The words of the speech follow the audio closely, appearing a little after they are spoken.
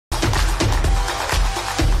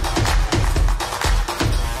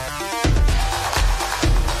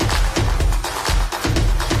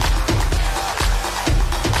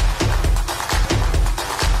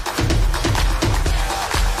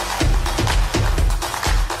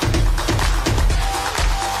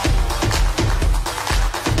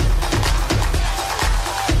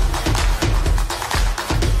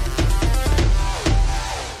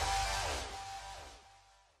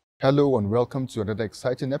Hello and welcome to another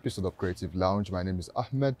exciting episode of Creative Lounge. My name is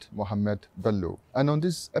Ahmed Mohammed Bello. And on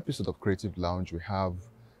this episode of Creative Lounge, we have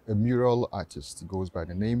a mural artist. He goes by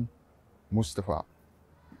the name Mustafa.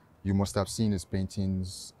 You must have seen his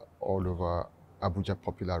paintings all over Abuja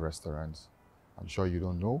popular restaurants. I'm sure you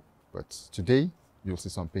don't know, but today you'll see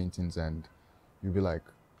some paintings and you'll be like,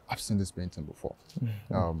 I've seen this painting before.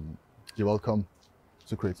 You're welcome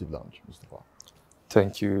to Creative Lounge, Mustafa.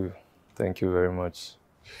 Thank you. Thank you very much.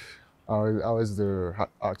 How has the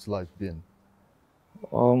art life been?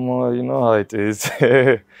 You know how it is.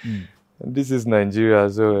 This is Nigeria,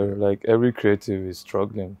 so like every creative is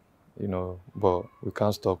struggling, but we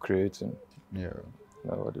can't stop creating. Yeah.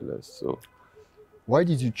 Nevertheless, so. Why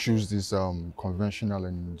did you choose this conventional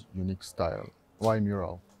and unique style? Why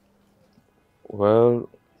mural? Well,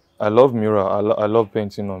 I love mural. I love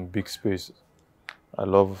painting on big space. I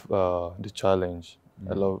love the challenge.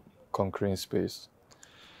 I love conquering space.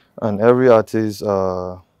 And every artist's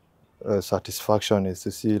satisfaction is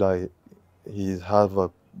to see like he have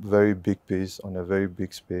a very big piece on a very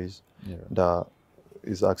big space that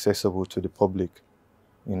is accessible to the public.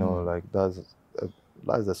 Like that's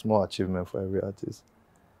a small achievement for every artist.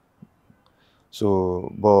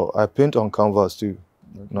 So, but I paint on canvas too,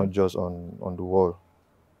 not just on the wall.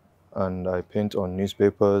 And I paint on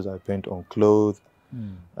newspapers, I paint on clothes,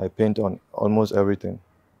 I paint on almost everything.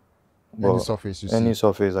 Any surface you see? Any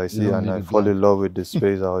surface I see and I fall in love with the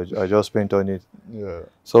space, I just paint on it. Yeah.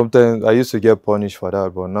 Sometimes I used to get punished for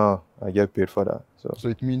that, but now I get paid for that. So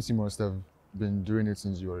it means you must have been doing it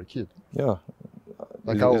since you were a kid? Yeah.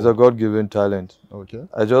 Like it's a God-given talent. Okay.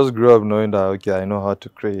 I just grew up knowing that, okay, I know how to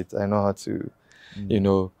create. I know how to,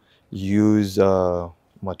 use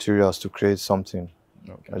materials to create something.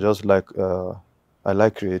 Okay. I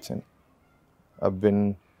like creating. I've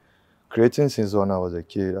been creating since when I was a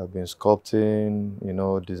kid. I've been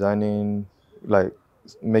sculpting, designing, like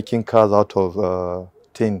making cars out of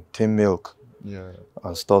tin milk,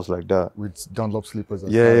 and stuff like that. With Dunlop slippers.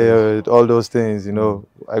 Yeah, all those things.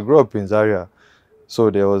 I grew up in Zaria, so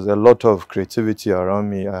there was a lot of creativity around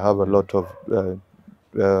me. I have a lot of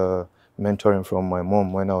mentoring from my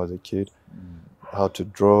mom when I was a kid, how to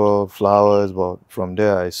draw flowers. But from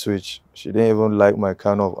there, I switched. She didn't even like my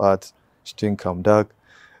kind of art. She think I'm dark.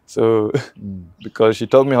 So, because she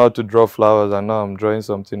taught me how to draw flowers, and now I'm drawing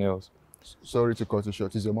something else. Sorry to cut you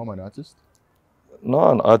short. Is your mom an artist?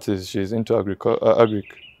 Not an artist. She's into agric.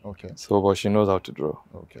 Okay. So, but she knows how to draw.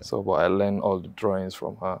 Okay. So, but I learned all the drawings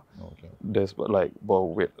from her. Okay. But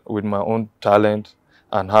with my own talent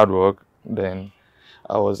and hard work, then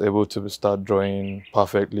I was able to start drawing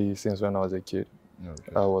perfectly since when I was a kid.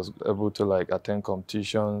 Okay. I was able to attend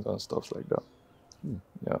competitions and stuff like that.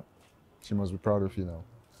 Yeah. She must be proud of you now.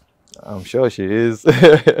 I'm sure she is.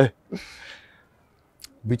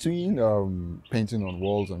 Between painting on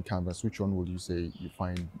walls and canvas, which one would you say you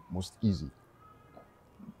find most easy?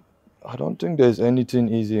 I don't think there's anything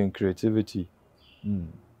easy in creativity.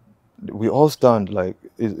 We all stand,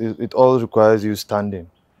 it all requires you standing.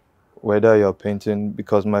 Whether you're painting,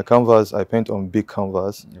 because my canvas, I paint on big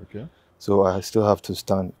canvas. Okay. So I still have to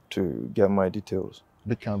stand to get my details.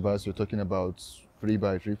 Big canvas, you're talking about 3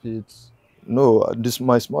 by 3 feet? No,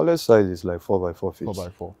 my smallest size is like 4 by 4 feet. 4 by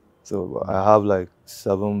 4. So I have like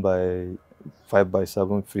 7 by 5 by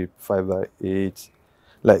 7 feet, 5 by 8,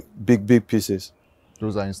 like big pieces.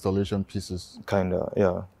 Those are installation pieces. Kinda,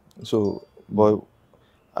 yeah. So, but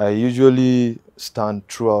I usually stand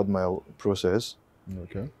throughout my process.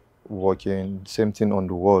 Okay. Working, same thing on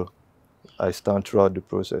the wall. I stand throughout the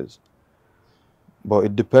process. But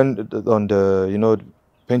it depends on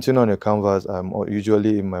painting on a canvas, I'm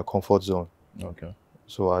usually in my comfort zone. Okay.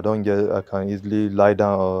 So I can easily lie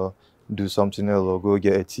down or do something else or go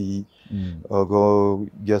get a tea or go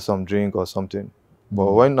get some drink or something.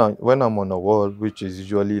 But when I'm on a wall, which is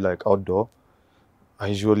usually like outdoor,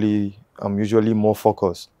 I'm usually more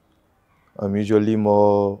focused. I'm usually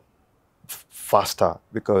more faster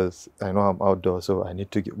because I know I'm outdoor, so I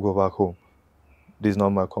need to go back home. This is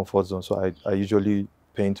not my comfort zone, so I usually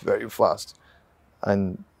paint very fast.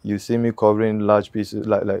 And you see me covering large pieces,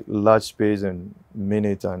 like large space in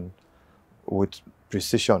minutes and with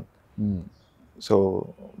precision.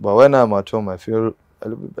 So, but when I'm at home, I feel a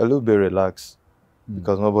little bit relaxed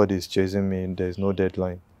because nobody is chasing me. There's no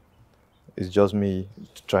deadline. It's just me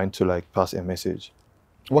trying to pass a message.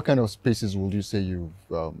 What kind of spaces would you say you've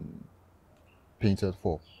painted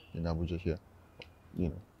for in Abuja here?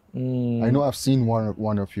 I know I've seen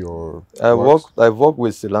one of your works. I've worked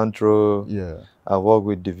with Cilantro. Yeah. I work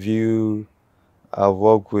with The View. I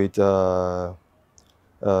work with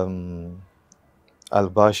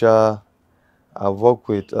Al-Basha. I've worked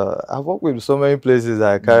with so many places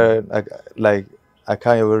that I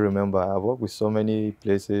can't even remember. I've worked with so many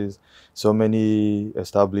places, so many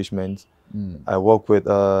establishments. I work with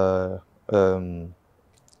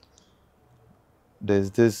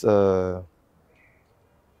there's this a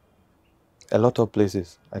lot of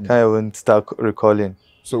places. I can't even start recalling.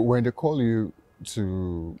 So when they call you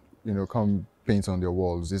to, come paint on their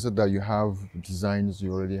walls, is it that you have designs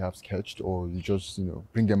you already have sketched, or you just,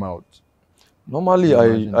 bring them out? Normally,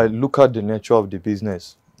 I look at the nature of the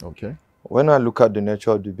business. Okay. When I look at the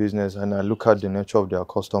nature of the business and I look at the nature of their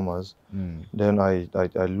customers, then I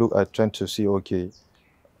tend to see, okay,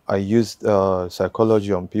 I use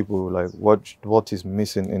psychology on people, like what is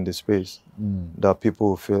missing in the space, that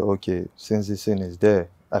people feel, okay, since this thing is there,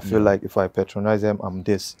 I feel like if I patronize them, I'm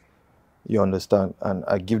this. You understand? And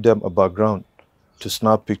I give them a background to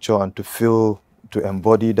snap picture and to feel, to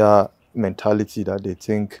embody that mentality that they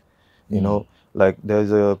think, you know. Like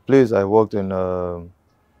there's a place I worked in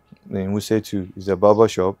Musetu, it's a barber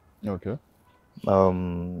shop. Okay.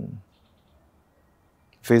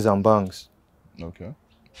 Face and bangs. Okay.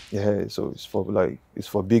 Yeah, so it's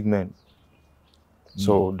for big men.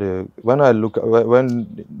 So when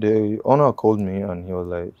the owner called me and he was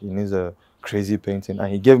like, he needs a crazy painting, and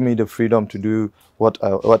he gave me the freedom to do what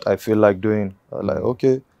I feel like doing. I was like,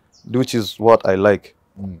 okay, which is what I like.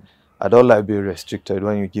 I don't like being restricted.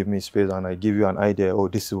 When you give me space and I give you an idea, oh,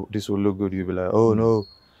 this will look good, you'll be like, oh no,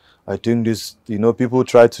 I think this, people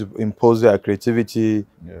try to impose their creativity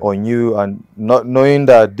on you, and not knowing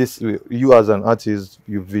that you as an artist,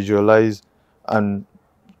 you visualize and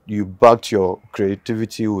you backed your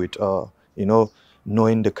creativity with,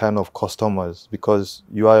 knowing the kind of customers, because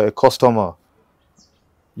you are a customer.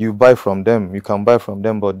 You buy from them, you can buy from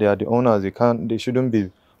them, but they are the owners. They shouldn't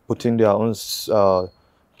be putting their own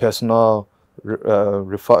personal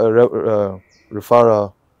referral,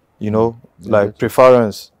 like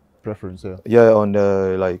preference, on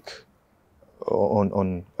the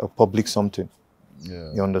on a public something.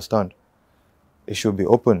 You understand? It should be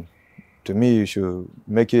open. To me, you should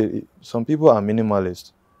make it. Some people are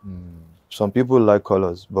minimalist. Some people like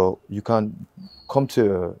colors, but you can come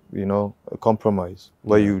to a compromise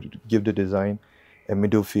where you give the design a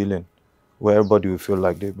middle feeling, where everybody will feel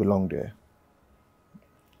like they belong there.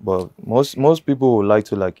 But most people would like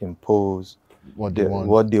to impose what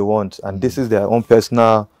they want, and this is their own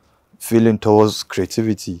personal feeling towards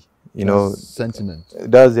creativity. Sentiment.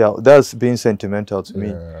 That's being sentimental to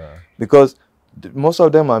me, because most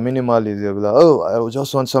of them are minimalists. They'll be like, oh, I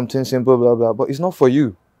just want something simple, blah blah. But it's not for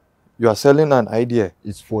you. You are selling an idea.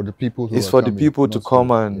 It's for the people. It's for the people to come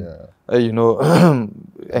and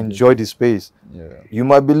enjoy the space. You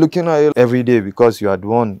might be looking at it every day because you are the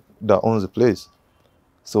one that owns the place.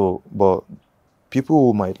 So, but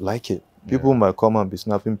people might like it. People might come and be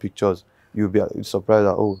snapping pictures. You'll be surprised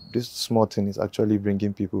that, oh, this small thing is actually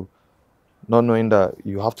bringing people. Not knowing that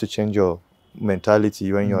you have to change your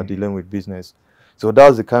mentality when you are dealing with business. So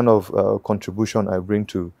that's the kind of contribution I bring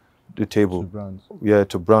to the table. To brands. Yeah,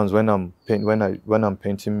 to brands when I'm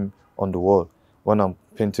painting on the wall. When I'm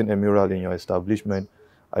painting a mural in your establishment,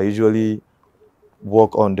 I usually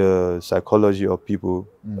work on the psychology of people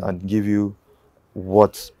and give you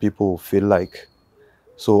what people feel like.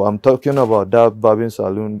 So I'm talking about that barbing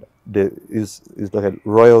salon. There is like a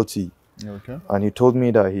royalty. Okay. And he told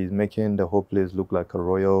me that he's making the whole place look like a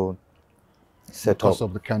royal setup. Because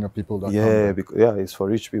of the kind of people that come there. It's for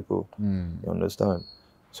rich people. You understand?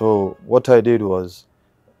 So what I did was,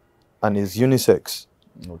 and it's unisex.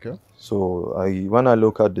 Okay. So when I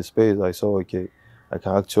look at the space, I saw, okay, I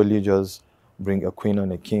can actually just bring a queen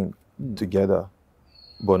and a king together,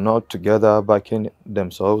 but not together backing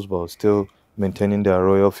themselves, but still maintaining their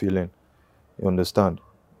royal feeling. You understand?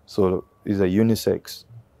 So it's a unisex.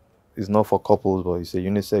 It's not for couples, but it's a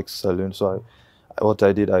unisex salon. So what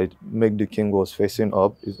I did, I make the king was facing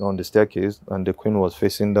up, is on the staircase, and the queen was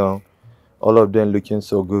facing down. All of them looking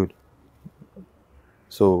so good.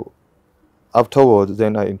 So afterwards,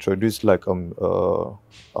 then I introduced let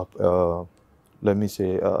me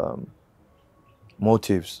say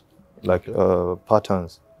motifs, like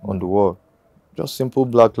patterns on the wall, just simple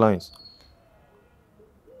black lines,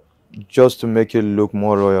 just to make it look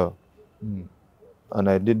more royal. And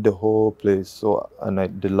I did the whole place, so,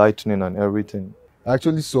 and the lightning and everything. I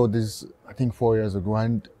actually saw this, I think 4 years ago,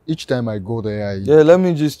 and each time I go there, let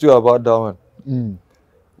me just do about that one.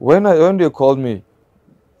 When they called me,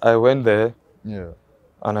 I went there,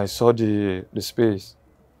 and I saw the space.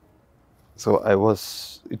 So it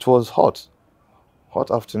was hot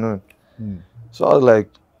afternoon. So I was like,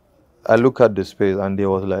 I look at the space and they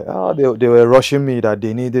was like, they were rushing me that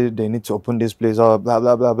they need to open this place up, blah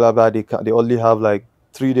blah blah blah blah. They only have like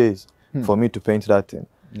 3 days for me to paint that thing.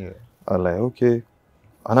 Yeah. I'm like, okay.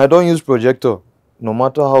 And I don't use projector. No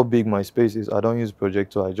matter how big my space is, I don't use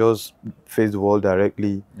projector. I just face the wall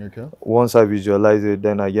directly. Okay. Once I visualize it,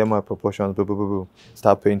 then I get my proportions, boom, boom, boom, boom,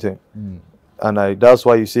 start painting. Mm. And that's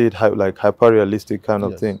why you see it like hyper realistic kind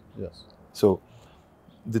of Yes. thing. Yes. So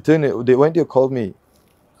the thing when they called me,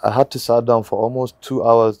 I had to sit down for almost 2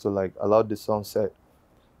 hours to like allow the sun set.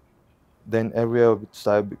 Then everywhere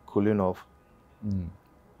started cooling off. Mm.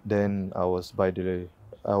 Then I was by the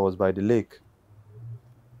lake.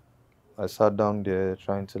 I sat down there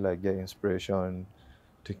trying to like get inspiration,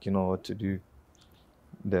 thinking on what to do.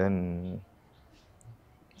 Then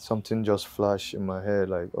something just flashed in my head,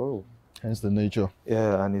 like, oh, Hence the nature.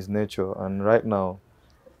 yeah, and it's nature. And right now,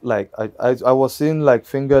 like I was seeing like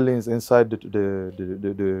fingerlings inside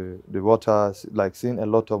the water, like seeing a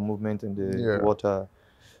lot of movement in the water.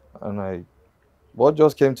 And what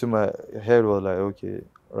just came to my head was like, okay,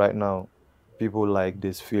 right now, people like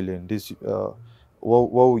this feeling,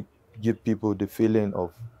 what would give people the feeling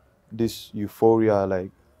of this euphoria, like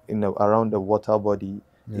around the water body,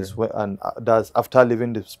 is where, and that's after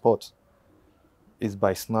leaving the spot, is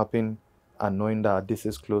by snapping and knowing that this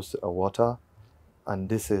is close to a water, and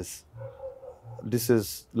this is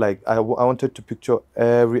like I wanted to picture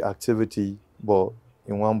every activity, but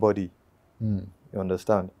in one body. Mm. You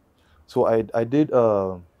understand? So I did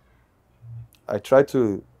I tried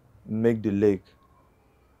to make the lake.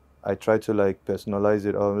 I tried to like personalize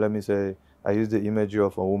it, or let me say, I used the imagery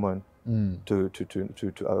of a woman to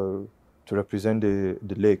represent the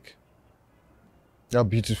lake. That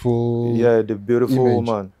beautiful. Yeah, the beautiful image.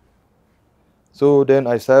 woman. So then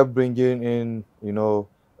I started bringing in,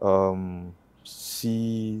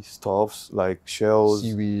 sea stuffs like shells,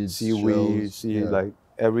 Seaweeds, seaweed, shells, yeah. like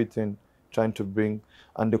everything, trying to bring,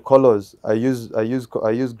 and the colors I use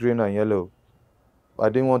green and yellow. I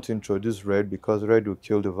didn't want to introduce red because red will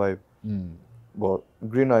kill the vibe. Mm. But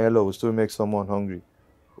green and yellow will still make someone hungry.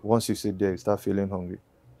 Once you sit there, you start feeling hungry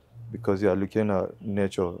because you are looking at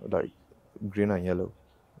nature like green and yellow.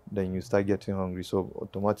 Then you start getting hungry. So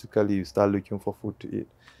automatically you start looking for food to eat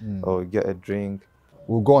or get a drink.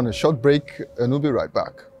 We'll go on a short break and we'll be right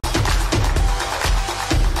back.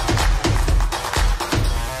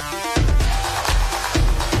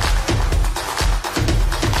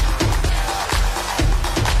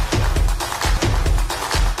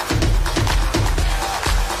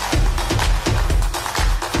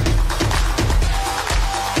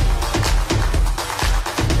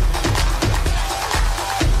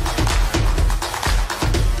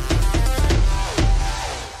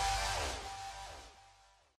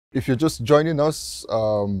 If you're just joining us,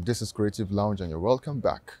 this is Creative Lounge and you're welcome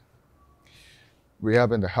back. We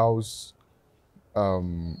have in the house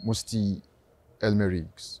Musti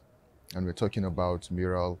Elmeriggs, and we're talking about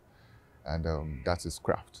Mural, and that's his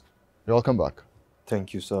craft. You're welcome back.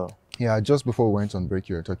 Thank you, sir. Yeah, just before we went on break,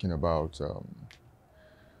 you were talking about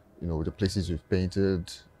the places you've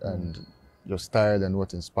painted and your style and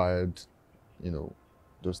what inspired,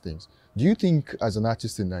 those things. Do you think as an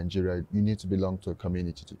artist in Nigeria, you need to belong to a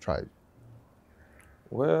community to thrive?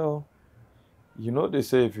 Well, they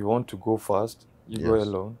say if you want to go fast, you go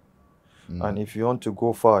alone. And if you want to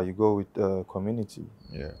go far, you go with a community.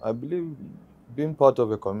 Yeah. I believe being part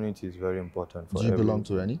of a community is very important for everyone. Do you belong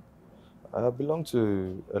to any? I belong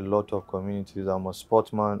to a lot of communities. I'm a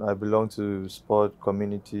sportsman. I belong to sport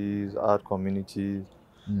communities, art communities.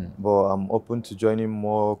 But I'm open to joining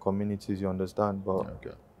more communities, you understand? But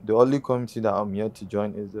the only community that I'm yet to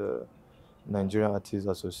join is the Nigerian Artists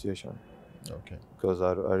Association. Okay. Because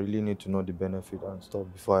I really need to know the benefit and stuff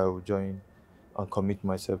before I will join and commit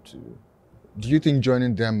myself to. Do you think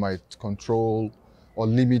joining them might control or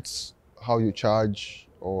limit how you charge,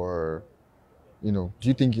 or do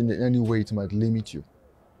you think in any way it might limit you?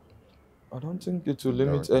 I don't think it will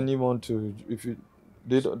limit anyone to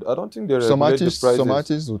I don't think they regulate the prices. Some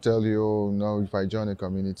artists will tell you, oh, no, if I join a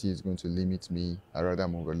community, it's going to limit me. I'd rather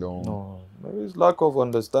move alone. No, maybe it's lack of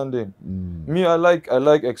understanding. Me, I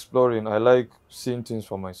like exploring. I like seeing things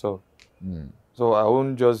for myself. So I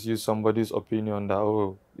won't just use somebody's opinion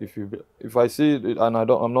that, if I see it and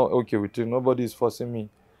I'm not okay with it, nobody is forcing me.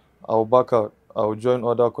 I'll back out. I'll join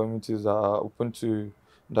other communities that are open to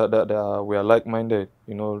that we are like-minded.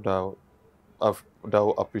 That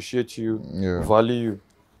will appreciate you, value you.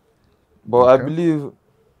 But I believe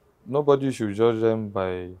nobody should judge them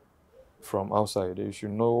from outside. You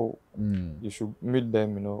should know. You should meet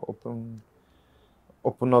them.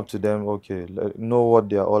 Open up to them. Okay, know what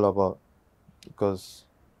they are all about, because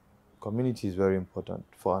Community is very important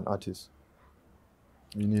for an artist.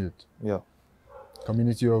 You need it. Yeah,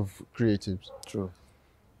 Community of creatives. true.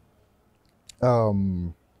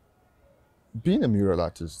 Um, being a mural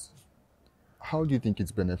artist, how do you think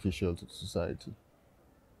it's beneficial to society?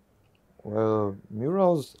 Well,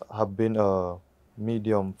 murals have been a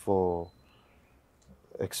medium for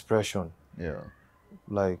expression, Yeah.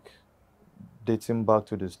 like dating back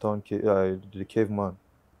to the caveman.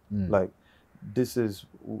 Mm. Like this is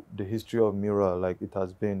the history of mural. Like it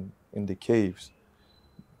has been in the caves,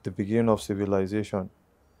 the beginning of civilization.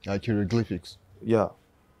 Like hieroglyphics. Yeah,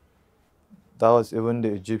 that was even the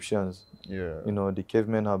Egyptians. Yeah. You know, the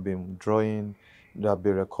cavemen have been drawing, they have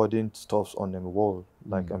been recording stuffs on the wall,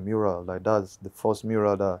 like a mural. Like that's the first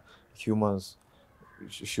mural that humans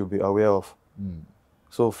should be aware of. Mm.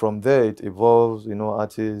 So from there it evolves, you know,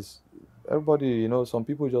 artists, everybody, you know, some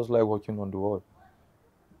people just like working on the wall.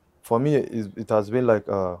 For me, it has been like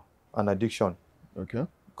an addiction Okay.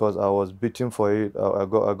 because I was beaten for it. I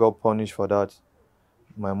got punished for that.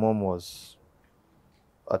 My mom was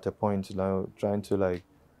at a point, you know, trying to like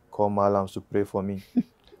call malams to pray for me.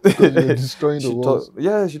 Because you're destroying the walls.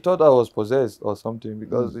 She thought I was possessed or something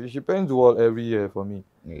because she paints the wall every year for me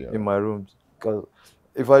Yeah. in my rooms. Because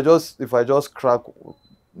if I just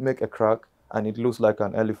make a crack and it looks like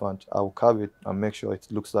an elephant, I will carve it and make sure it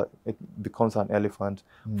looks like it becomes an elephant.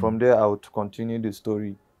 From there, I would continue the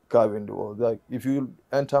story carving the wall. Like if you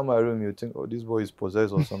enter my room, you think, oh, this boy is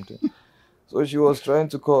possessed or something. So she was trying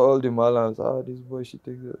to call all the malams. This boy, she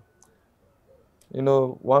takes it. You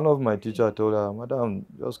know, one of my teacher told her, "Madam,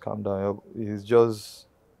 just calm down. He's just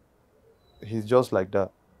like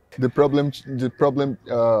that." The problem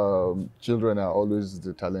children are always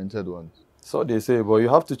the talented ones. So they say, but you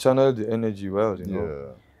have to channel the energy well, you know.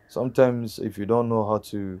 Yeah. Sometimes if you don't know how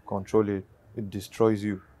to control it, it destroys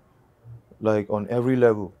you. Like on every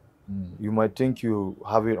level. You might think you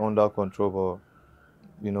have it under control,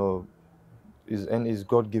 but you know, it's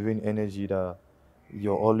God-given energy that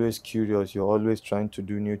you're always curious, you're always trying to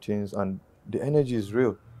do new things, and the energy is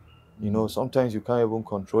real. You know, sometimes you can't even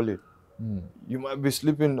control it. You might be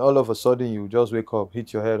sleeping, all of a sudden you just wake up,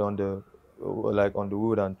 hit your head on the on the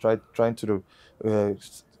wood and trying to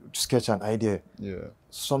sketch an idea. Yeah.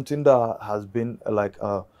 Something that has been like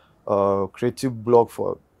a creative block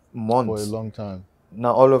for For a months. long time.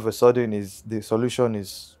 Now all of a sudden is the solution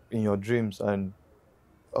is in your dreams, and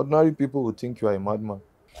ordinary people would think you are a madman.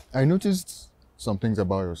 I noticed some things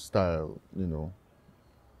about your style, you know.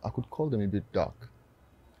 I could call them a bit dark.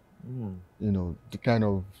 You know, the kind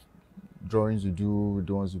of drawings you do,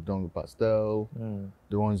 the ones you've done with pastel,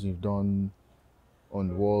 the ones you've done on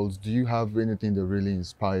the walls. Do you have anything that really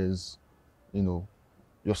inspires, you know,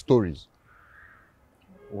 your stories?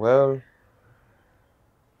 Well,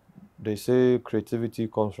 they say creativity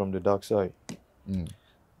comes from the dark side.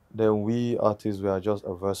 Then we artists, we are just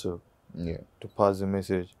a vessel to pass the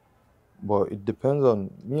message. But it depends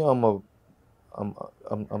on me. I'm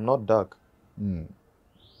not dark.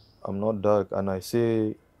 I'm not dark, and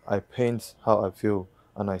I paint how I feel,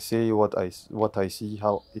 and I say what I see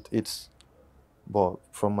how it is, but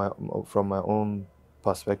from my own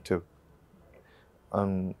perspective.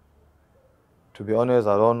 And to be honest,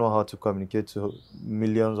 I don't know how to communicate to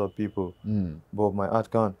millions of people, but my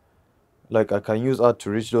art can. Like I can use art to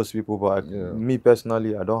reach those people, but me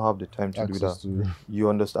personally, I don't have the time to do that. You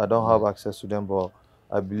understand? I don't have access to them, but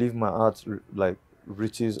I believe my art like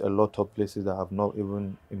reaches a lot of places that I have not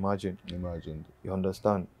even imagined. You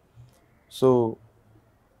understand? So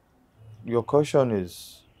your question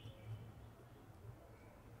is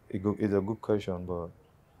a good question, but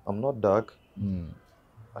I'm not dark.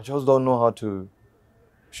 I just don't know how to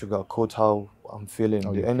sugarcoat how I'm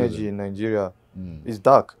feeling. The energy in Nigeria is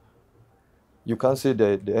dark. You can't say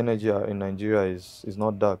that the energy in Nigeria is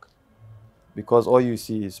not dark, because all you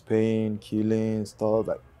see is pain, killing, stuff.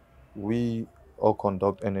 Like we all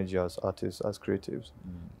conduct energy as artists, as creatives,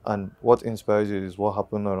 and what inspires you is what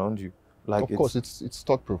happened around you. Like of course, it's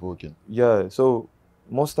thought provoking. Yeah. So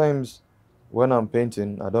most times when I'm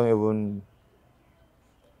painting, I don't even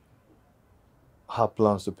have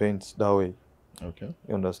plans to paint that way. Okay.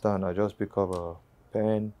 You understand? I just pick up a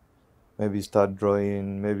pen, maybe start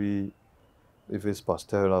drawing, maybe if it's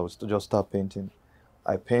pastel, I would just start painting.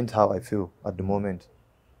 I paint how I feel at the moment.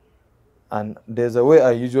 And there's a way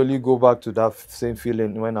I usually go back to that same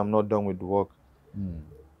feeling when I'm not done with the work.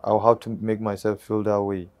 I'll have to make myself feel that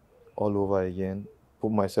way all over again,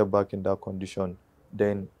 put myself back in that condition,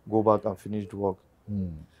 then go back and finish the work.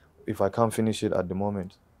 If I can't finish it at the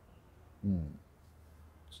moment.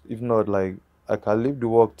 If not, like I can leave the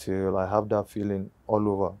work till I have that feeling all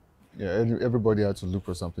over. Yeah, everybody had to look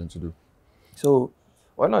for something to do. So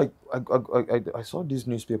when I saw these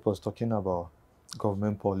newspapers talking about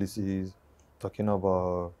government policies, talking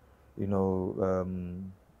about, you know,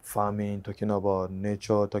 farming, talking about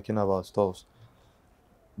nature, talking about stuff.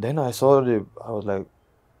 Then I was like,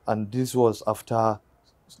 and this was after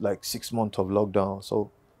like 6 months of lockdown. So,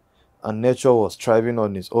 and nature was thriving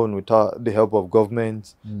on its own without the help of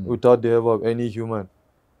government, without the help of any human.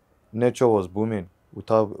 Nature was booming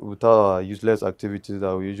without our useless activities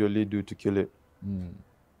that we usually do to kill it.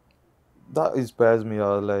 That inspires me.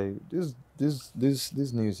 I was like,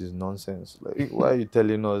 this news is nonsense. Like, why are you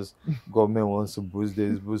telling us government wants to boost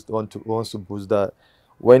this, wants to boost that,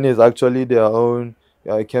 when it's actually their own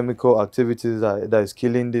chemical activities that is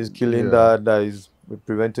killing this, killing that is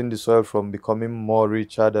preventing the soil from becoming more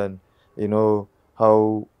richer than, you know,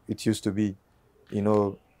 how it used to be. You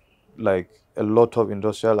know, like a lot of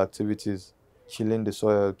industrial activities killing the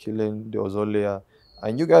soil, killing the ozone layer,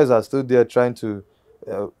 and you guys are still there trying to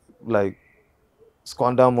like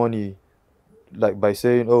squander money, like by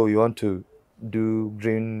saying, oh, you want to do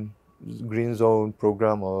green zone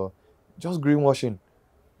program or just greenwashing.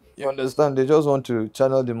 You understand? They just want to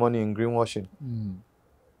channel the money in greenwashing.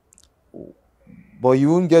 But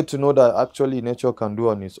you won't get to know that actually nature can do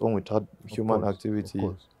on its own without human activity.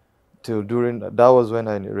 Till during that was when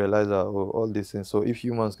I realized that, oh, all these things. So if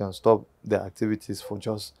humans can stop their activities for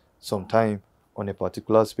just some time on a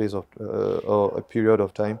particular space of or a period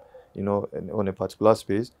of time, you know, on a particular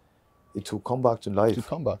space, it will come back to life. To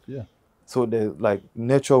come back, yeah. So the like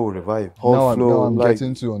nature will revive. Now I'm like,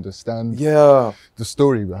 getting to understand the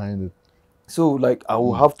story behind it. So like I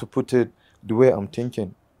will have to put it the way I'm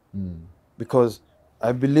thinking, because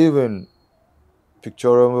I believe in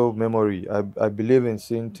pictorial memory. I believe in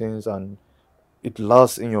seeing things and it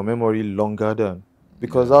lasts in your memory longer than,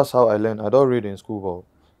 because that's how I learned. I don't read in school,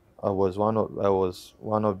 but I was one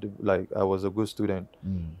of the, like, I was a good student.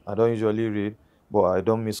 I don't usually read, but I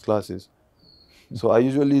don't miss classes. So I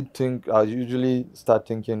usually start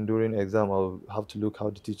thinking during exam. I'll have to look how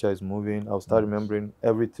the teacher is moving. I'll start remembering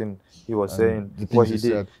everything he was saying, what he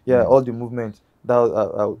did. All the movements. That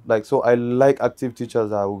was, like, so I like active teachers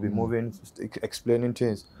that will be moving, explaining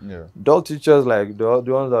things. Dull teachers, like the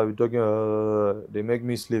ones that will be talking, they make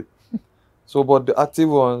me sleep. So, but the active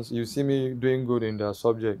ones, you see me doing good in their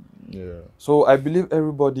subject. So I believe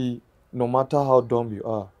everybody, no matter how dumb you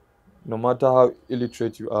are, no matter how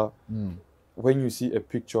illiterate you are, when you see a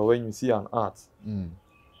picture, when you see an art,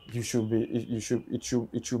 it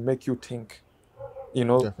should make you think. You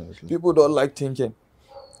know, Definitely. People don't like thinking.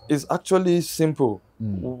 It's actually simple.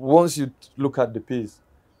 Once you look at the piece,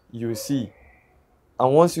 you see,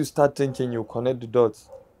 and once you start thinking, you connect the dots.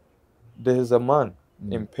 There is a man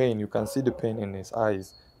in pain. You can see the pain in his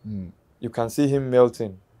eyes. You can see him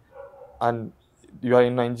melting, and you are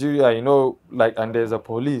in Nigeria, you know, like, and there's a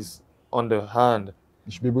police on the hand.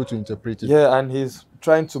 You should be able to interpret it. Yeah, and he's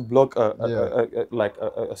trying to block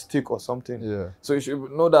a stick or something. So you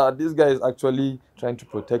should know that this guy is actually trying to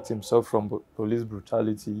protect himself from police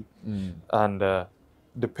brutality, and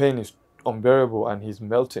the pain is unbearable, and he's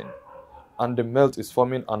melting, and the melt is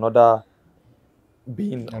forming another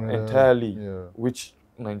being entirely, which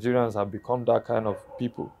Nigerians have become that kind of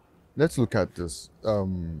people. Let's look at this.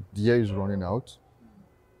 The year is running out.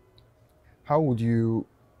 How would you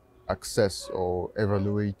assess or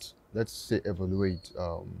evaluate, let's say evaluate,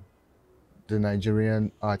 the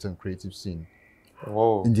Nigerian art and creative scene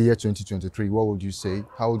in the year 2023? What would you say?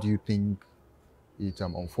 How do you think it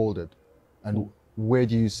unfolded? And where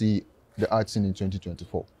do you see the art scene in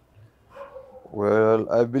 2024? Well,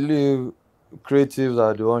 I believe creatives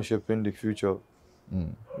are the ones shaping the future,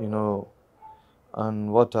 you know,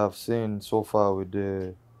 and what I've seen so far with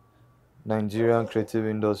the Nigerian creative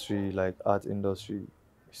industry, like art industry,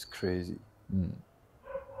 is crazy.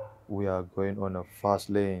 We are going on a fast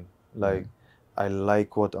lane. Like, I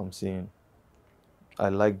like what I'm seeing. I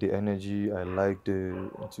like the energy. I like the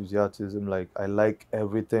enthusiasm. Like, I like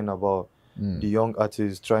everything about the young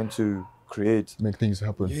artists trying to create, make things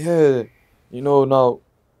happen. Yeah, you know, now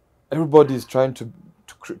everybody is trying to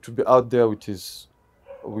be out there with his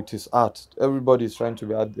art. Everybody is trying to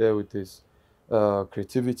be out there with his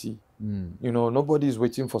creativity. You know, nobody is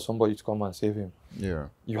waiting for somebody to come and save him.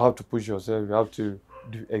 You have to push yourself. You have to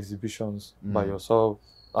do exhibitions by yourself,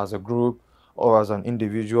 as a group or as an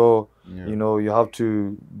individual. You know, you have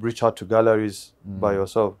to reach out to galleries by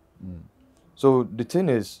yourself. So the thing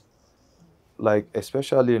is, like,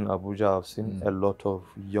 especially in Abuja, I've seen a lot of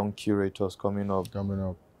young curators coming up.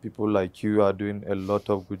 People like you are doing a lot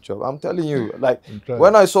of good job. I'm telling you, like,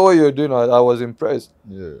 when I saw what you're doing, I was impressed.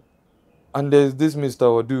 And there's this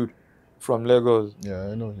Mr. Dude. from Lagos. Yeah,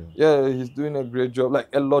 I know him. Yeah, he's doing a great job. Like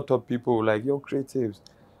a lot of people, like young creatives,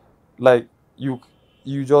 like you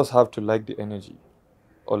just have to like the energy.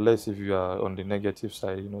 Unless if you are on the negative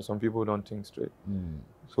side, you know, some people don't think straight.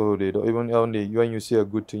 So they don't even when you see a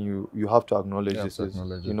good thing, you have to acknowledge You have this to is,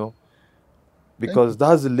 acknowledge you it. know, Thank because you.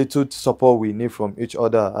 that's the little support we need from each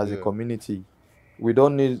other as a Yeah. community. We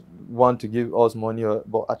don't need one to give us money,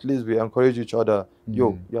 but at least we encourage each other.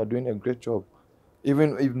 Yo, you are doing a great job.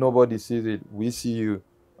 Even if nobody sees it, we see you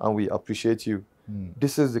and we appreciate you.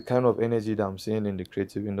 This is the kind of energy that I'm seeing in the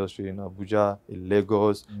creative industry in Abuja, in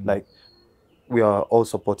Lagos. Like, we are all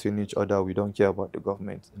supporting each other. We don't care about the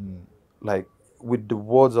government. Like, with the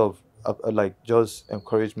words of like just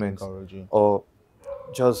encouragement, Encouraging. or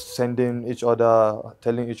just sending each other,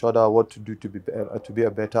 telling each other what to do to be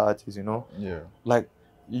a better artist, you know. Yeah. Like,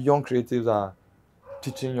 young creatives are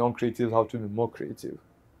teaching young creatives how to be more creative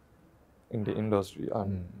in the industry,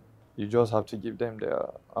 and you just have to give them their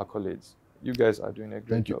accolades. You guys are doing a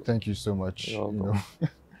great job. Thank you so much. You're You know, welcome.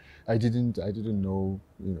 I didn't know,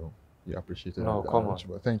 you know, you appreciated No, it that come much,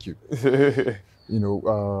 on. but thank you. You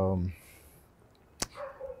know,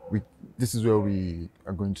 this is where we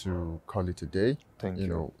are going to call it a day. Thank You you.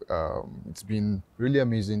 know, it's been really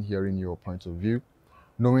amazing hearing your point of view,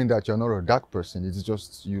 knowing that you're not a dark person. It's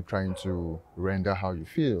just you trying to render how you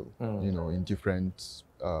feel, you know, in different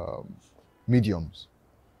mediums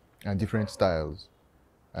and different styles,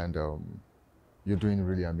 and you're doing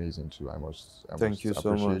really amazing too. I must Thank you so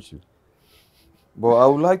appreciate much. you. But I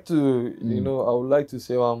would like to, you know, I would like to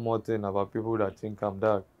say one more thing about people that think I'm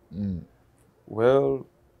dark. Well,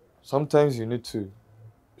 sometimes you need to,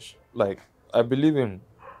 like, I believe in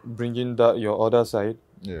bringing that your other side,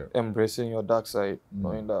 Yeah. embracing your dark side,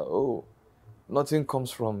 knowing that, oh, nothing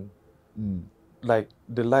comes from, like,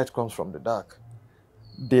 the light comes from the dark.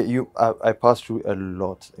 I passed through a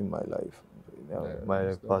lot in my life. You know, Yeah,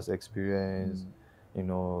 my past experience, you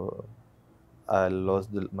know, I lost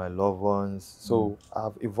my loved ones. So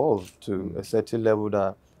I've evolved to a certain level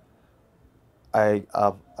that I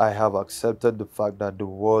have accepted the fact that the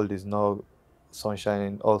world is now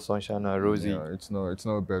all sunshine and rosy. Yeah, it's not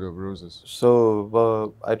a bed of roses. So,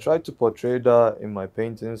 but I try to portray that in my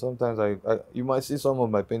paintings. Sometimes you might see some of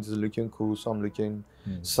my paintings looking cool, some looking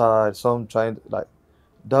sad, some trying like,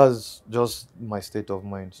 that's just my state of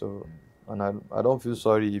mind. So, and I don't feel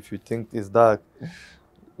sorry if you think it's dark.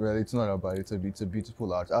 Well, it's not about it. It's a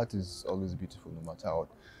beautiful art. Art is always beautiful, no matter what.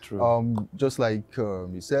 True. Just like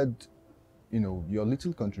you said, you know, your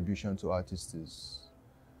little contribution to artists is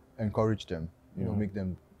encourage them. You know, make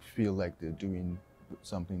them feel like they're doing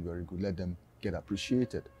something very good. Let them get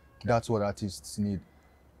appreciated. That's what artists need.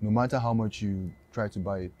 No matter how much you try to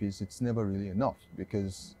buy a piece, it's never really enough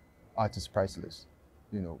because art is priceless.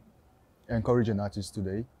 You know, encourage an artist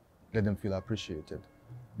today. Let them feel appreciated.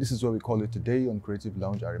 This is what we call it today on Creative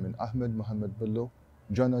Lounge. I remain Ahmed Mohammed Bello.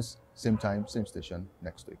 Join us same time, same station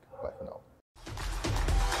next week. Bye for now.